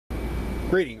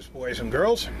Greetings, boys and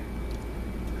girls.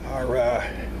 Our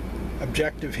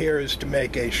objective here is to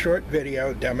make a short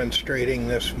video demonstrating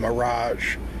this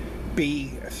Mirage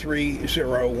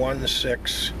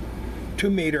B3016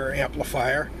 2-meter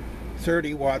amplifier,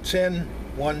 30 watts in,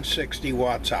 160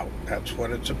 watts out. That's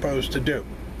what it's supposed to do.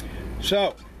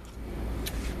 So,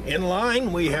 in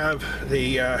line we have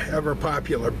the ever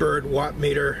popular Bird watt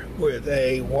meter with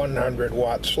a 100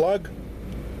 watt slug.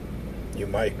 You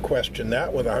might question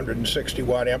that with a 160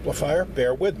 watt amplifier.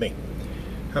 Bear with me.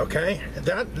 Okay,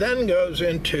 that then goes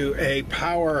into a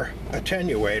power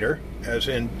attenuator, as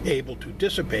in able to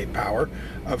dissipate power,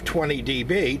 of 20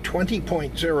 dB,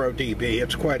 20.0 dB,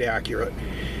 it's quite accurate.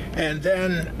 And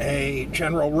then a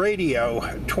general radio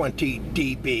 20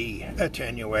 dB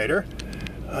attenuator,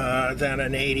 then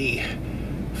an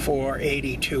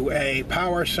 8482A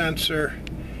power sensor,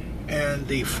 and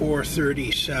the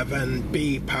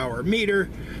 437B power meter,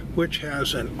 which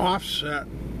has an offset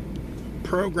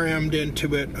programmed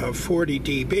into it of 40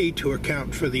 dB to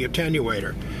account for the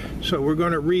attenuator. So we're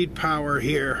going to read power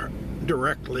here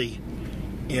directly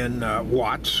in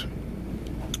watts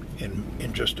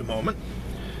in just a moment.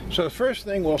 So the first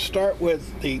thing, we'll start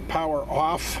with the power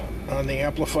off on the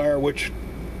amplifier, which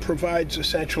provides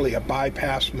essentially a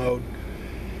bypass mode.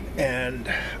 And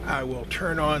I will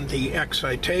turn on the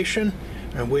excitation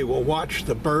and we will watch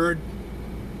the bird,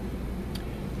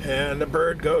 and the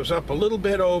bird goes up a little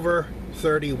bit over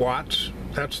 30 watts.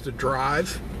 That's the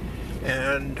drive.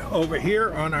 And over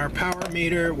here on our power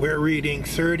meter we're reading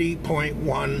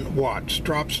 30.1 watts.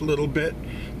 Drops a little bit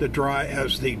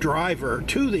as the driver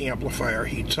to the amplifier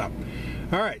heats up.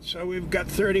 Alright, so we've got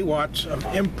 30 watts of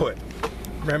input.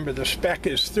 Remember, the spec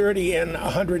is 30 in,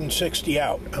 160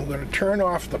 out. I'm going to turn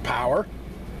off the power.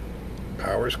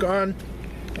 Power's gone.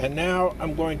 And now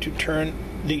I'm going to turn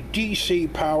the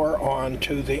DC power on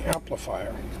to the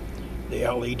amplifier. The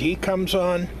LED comes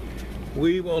on.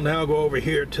 We will now go over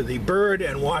here to the bird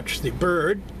and watch the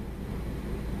bird.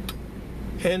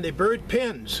 And the bird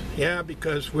pins. Yeah,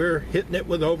 because we're hitting it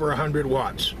with over 100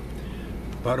 watts.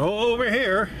 But over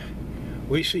here,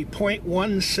 we see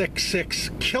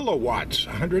 0.166 kilowatts,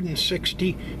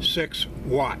 166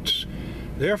 watts.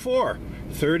 Therefore,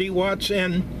 30 watts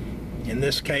in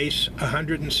this case,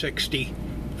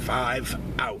 165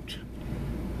 out.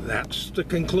 That's the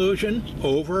conclusion.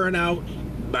 Over and out.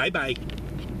 Bye-bye.